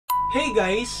Hey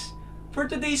guys! For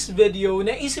today's video,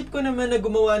 naisip ko naman na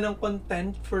gumawa ng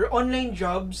content for online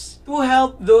jobs to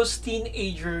help those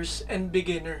teenagers and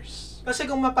beginners. Kasi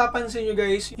kung mapapansin nyo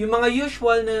guys, yung mga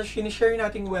usual na sinishare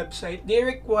nating website, they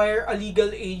require a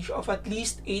legal age of at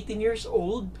least 18 years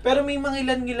old. Pero may mga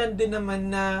ilan-ilan din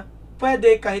naman na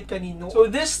pwede kahit kanino. So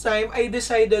this time, I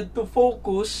decided to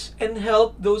focus and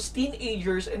help those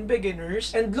teenagers and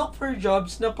beginners and look for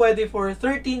jobs na pwede for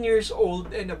 13 years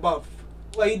old and above.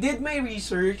 So I did my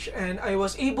research and I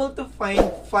was able to find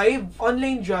 5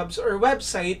 online jobs or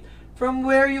website from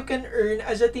where you can earn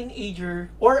as a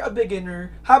teenager or a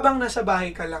beginner habang nasa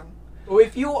bahay ka lang. So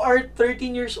if you are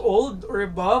 13 years old or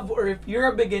above, or if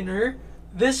you're a beginner,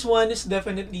 this one is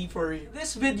definitely for you.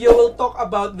 This video will talk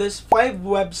about these 5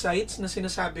 websites na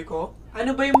sinasabi ko.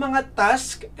 Ano ba yung mga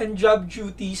task and job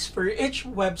duties for each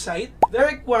website, the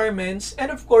requirements,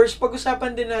 and of course,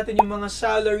 pag-usapan din natin yung mga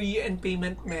salary and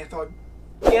payment method.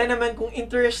 Kaya naman kung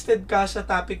interested ka sa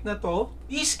topic na to,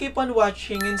 please keep on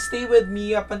watching and stay with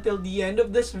me up until the end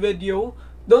of this video.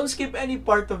 Don't skip any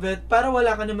part of it para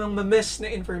wala ka namang ma-miss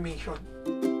na information.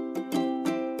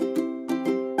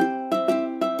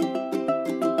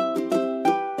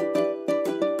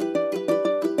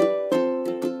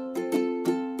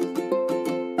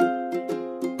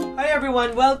 Hi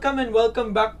everyone! Welcome and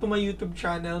welcome back to my YouTube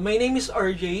channel. My name is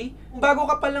RJ. Kung bago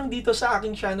ka pa lang dito sa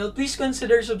aking channel, please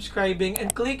consider subscribing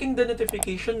and clicking the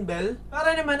notification bell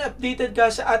para naman updated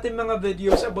ka sa ating mga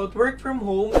videos about work from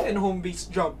home and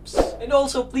home-based jobs. And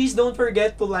also, please don't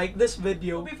forget to like this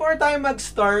video. Before tayo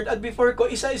mag-start at before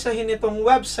ko isa-isahin itong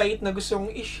website na gusto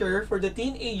kong i-share for the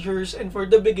teenagers and for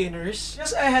the beginners,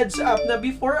 just a heads up na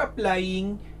before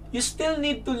applying, you still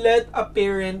need to let a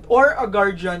parent or a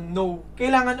guardian know.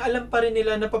 Kailangan alam pa rin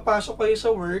nila na papasok kayo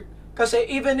sa work kasi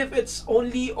even if it's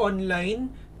only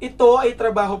online, ito ay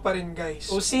trabaho pa rin guys.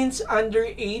 So since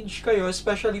underage kayo,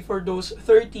 especially for those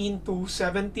 13 to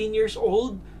 17 years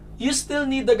old, you still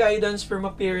need the guidance from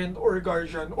a parent or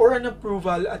guardian or an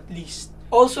approval at least.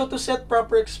 Also to set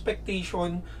proper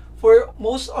expectation, for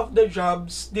most of the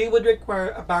jobs, they would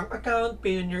require a bank account,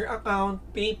 Payoneer account,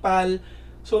 PayPal.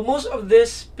 So most of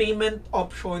these payment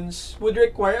options would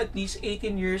require at least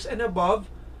 18 years and above.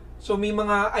 So may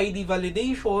mga ID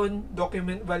validation,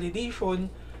 document validation.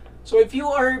 So if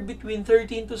you are between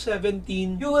 13 to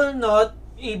 17, you will not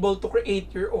be able to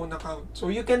create your own account. So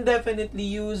you can definitely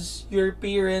use your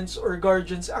parents' or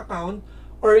guardian's account,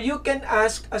 or you can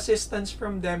ask assistance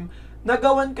from them na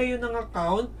gawan kayo ng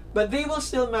account, but they will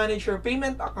still manage your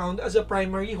payment account as a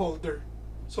primary holder.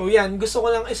 So yan, gusto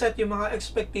ko lang iset yung mga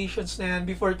expectations na yan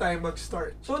before tayo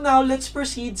mag-start. So now, let's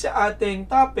proceed sa ating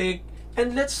topic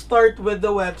and let's start with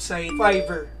the website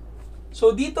Fiverr.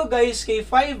 So dito guys, kay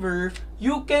Fiverr,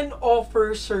 you can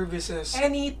offer services.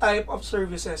 Any type of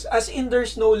services. As in,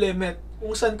 there's no limit.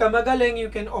 Kung saan ka magaling, you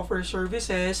can offer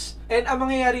services. And ang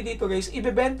mangyayari dito guys,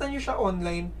 ibebenta nyo siya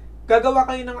online, gagawa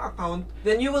kayo ng account,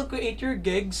 then you will create your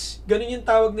gigs. Ganun yung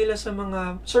tawag nila sa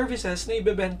mga services na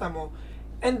ibebenta mo.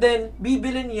 And then,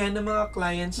 bibilin yan ng mga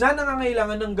clients na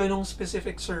nangangailangan ng ganong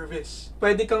specific service.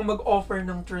 Pwede kang mag-offer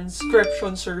ng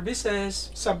transcription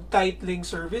services, subtitling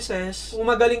services. Kung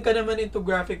magaling ka naman into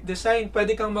graphic design,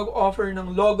 pwede kang mag-offer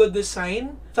ng logo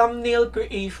design, thumbnail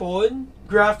creation,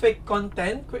 graphic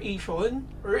content creation,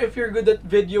 or if you're good at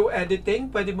video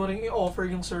editing, pwede mo rin i-offer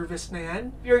yung service na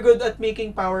yan. If you're good at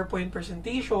making PowerPoint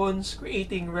presentations,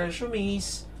 creating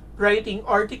resumes, writing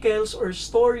articles or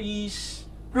stories,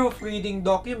 proofreading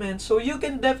documents, so you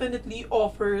can definitely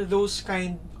offer those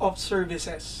kind of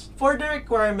services. For the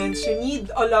requirements, you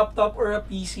need a laptop or a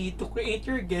PC to create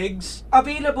your gigs.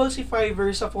 Available si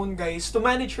Fiverr sa phone guys to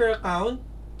manage your account,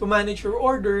 to manage your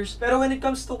orders. Pero when it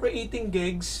comes to creating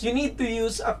gigs, you need to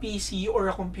use a PC or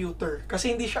a computer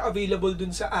kasi hindi siya available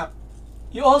dun sa app.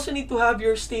 You also need to have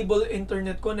your stable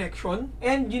internet connection,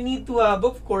 and you need to have,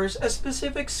 of course, a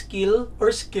specific skill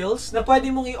or skills na pwede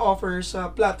mong i-offer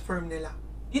sa platform nila.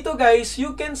 Dito guys,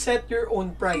 you can set your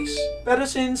own price. Pero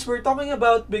since we're talking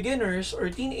about beginners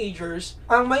or teenagers,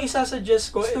 ang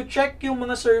maisasuggest ko is to check yung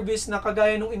mga service na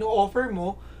kagaya nung ino-offer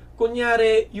mo.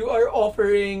 Kunyari, you are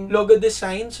offering logo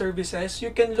design services,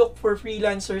 you can look for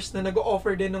freelancers na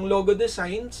nag-offer din ng logo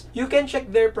designs. You can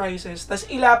check their prices, tas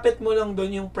ilapit mo lang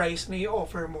doon yung price na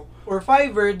i-offer mo. For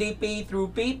Fiverr, they pay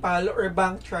through PayPal or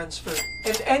bank transfer.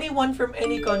 And anyone from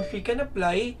any country can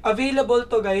apply. Available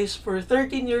to guys for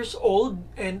 13 years old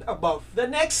and above. The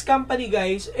next company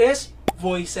guys is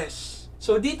Voices.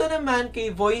 So dito naman kay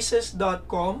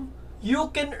voices.com, you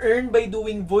can earn by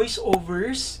doing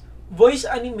voiceovers, voice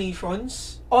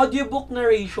animations, audiobook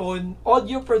narration,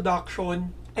 audio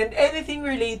production, and anything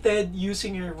related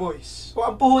using your voice. So,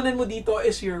 ang puhunan mo dito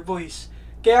is your voice.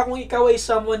 Kaya kung ikaw ay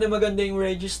someone na maganda yung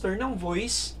register ng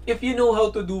voice, if you know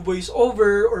how to do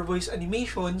voice-over or voice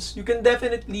animations, you can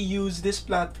definitely use this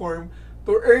platform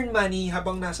to earn money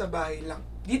habang nasa bahay lang.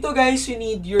 Dito guys, you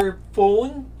need your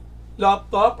phone,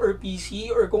 laptop, or PC,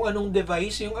 or kung anong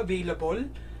device yung available.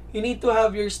 You need to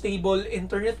have your stable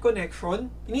internet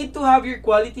connection. You need to have your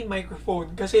quality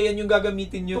microphone kasi yan yung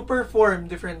gagamitin nyo to perform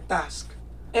different tasks.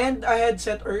 And a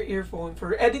headset or earphone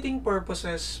for editing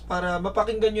purposes para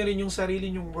mapakinggan nyo rin yung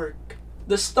sarili nyong work.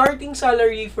 The starting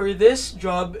salary for this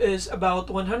job is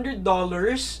about $100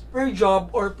 per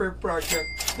job or per project.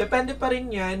 Depende pa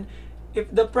rin yan if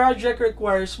the project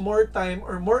requires more time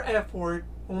or more effort.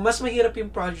 Kung mas mahirap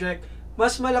yung project,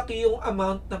 mas malaki yung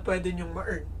amount na pwede nyong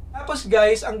ma-earn. Tapos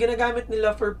guys, ang ginagamit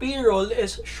nila for payroll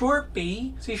is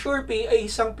SurePay. Si SurePay ay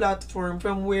isang platform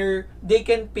from where they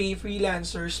can pay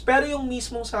freelancers. Pero yung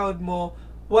mismong sahod mo,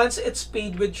 once it's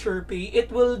paid with SurePay,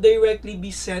 it will directly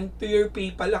be sent to your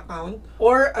PayPal account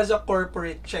or as a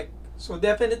corporate check. So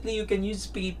definitely you can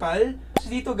use PayPal. So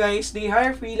dito guys, they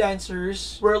hire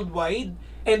freelancers worldwide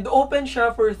and open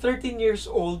siya for 13 years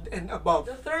old and above.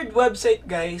 The third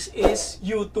website guys is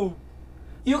YouTube.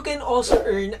 You can also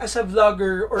earn as a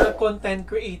vlogger or a content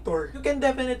creator. You can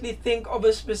definitely think of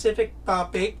a specific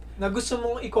topic na gusto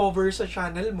mong i-cover sa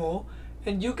channel mo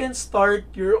and you can start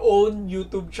your own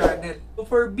YouTube channel. So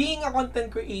for being a content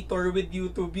creator with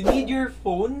YouTube, you need your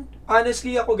phone.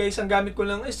 Honestly, ako guys, ang gamit ko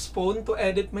lang is phone to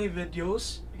edit my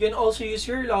videos. You can also use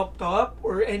your laptop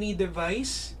or any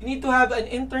device. You need to have an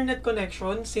internet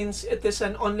connection since it is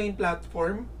an online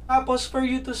platform. Tapos, for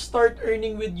you to start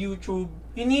earning with YouTube,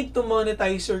 you need to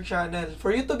monetize your channel.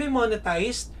 For you to be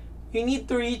monetized, you need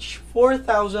to reach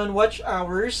 4,000 watch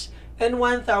hours and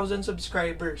 1,000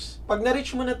 subscribers. Pag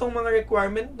na-reach mo na tong mga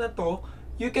requirement na to,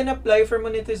 you can apply for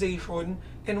monetization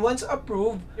and once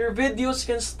approved, your videos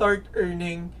can start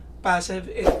earning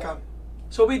passive income.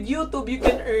 So with YouTube, you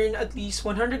can earn at least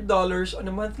 $100 on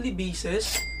a monthly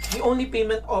basis. The only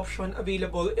payment option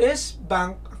available is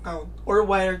bank account or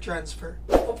wire transfer.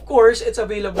 Of course, it's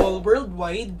available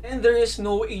worldwide and there is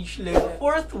no age limit.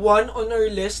 Fourth one on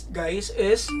our list, guys,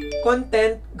 is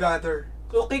content gather.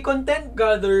 So, kay content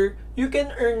gather, you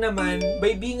can earn naman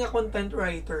by being a content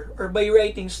writer or by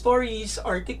writing stories,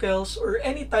 articles, or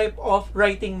any type of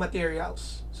writing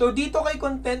materials. So, dito kay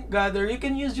content gather, you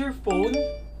can use your phone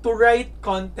to write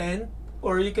content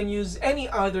or you can use any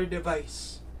other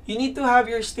device. You need to have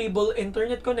your stable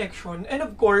internet connection and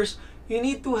of course, you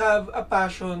need to have a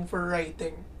passion for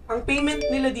writing. Ang payment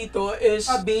nila dito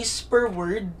is a base per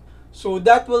word. So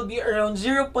that will be around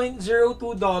 $0.02 to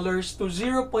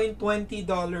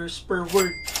 $0.20 per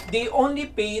word. They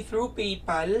only pay through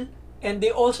PayPal and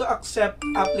they also accept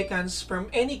applicants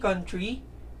from any country.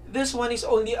 This one is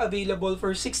only available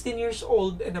for 16 years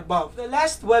old and above. The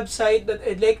last website that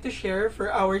I'd like to share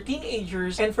for our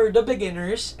teenagers and for the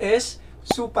beginners is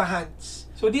Supahands.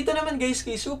 So dito naman guys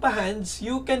kay Supahands,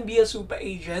 you can be a Supa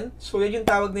agent. So yan yung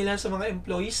tawag nila sa mga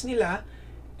employees nila.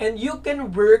 And you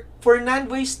can work for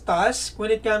non-voice tasks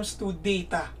when it comes to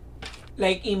data.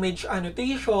 Like image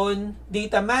annotation,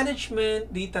 data management,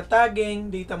 data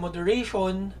tagging, data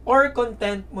moderation, or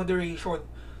content moderation.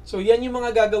 So yan yung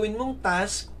mga gagawin mong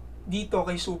task dito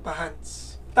kay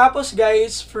Supahands. Tapos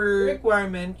guys, for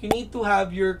requirement, you need to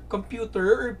have your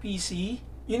computer or PC.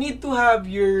 You need to have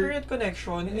your internet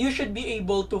connection and you should be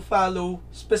able to follow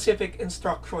specific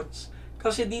instructions.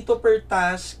 Kasi dito per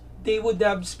task, they would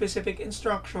have specific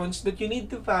instructions that you need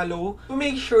to follow to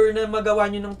make sure na magawa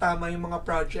nyo ng tama yung mga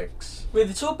projects.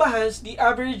 With Supahands, the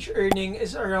average earning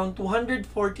is around $240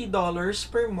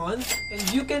 per month and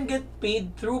you can get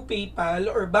paid through PayPal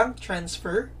or bank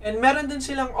transfer. And meron din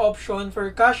silang option for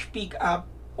cash pick-up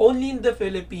only in the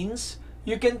Philippines.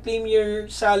 You can claim your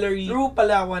salary through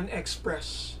Palawan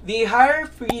Express. They hire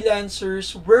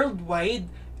freelancers worldwide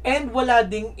and wala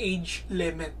ding age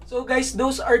limit. So guys,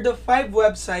 those are the 5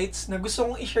 websites na gusto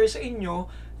kong i-share sa inyo,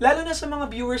 lalo na sa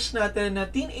mga viewers natin na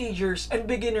teenagers and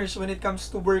beginners when it comes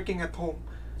to working at home.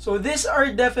 So these are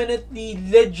definitely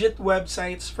legit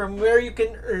websites from where you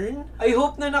can earn. I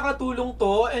hope na nakatulong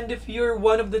to, and if you're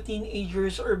one of the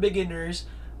teenagers or beginners,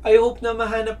 I hope na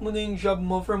mahanap mo na yung job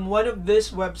mo from one of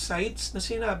these websites na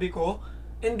sinabi ko.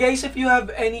 And guys, if you have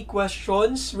any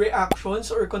questions, reactions,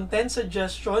 or content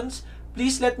suggestions,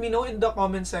 please let me know in the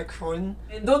comment section.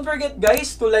 And don't forget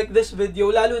guys to like this video,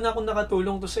 lalo na kung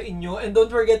nakatulong to sa inyo. And don't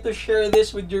forget to share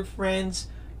this with your friends,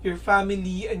 your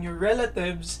family, and your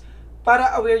relatives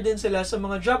para aware din sila sa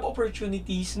mga job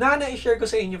opportunities na na-share ko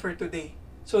sa inyo for today.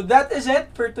 So that is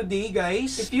it for today,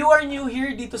 guys. If you are new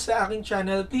here dito sa aking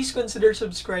channel, please consider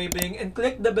subscribing and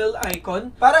click the bell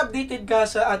icon para updated ka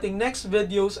sa ating next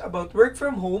videos about work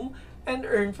from home and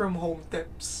earn from home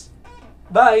tips.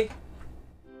 Bye!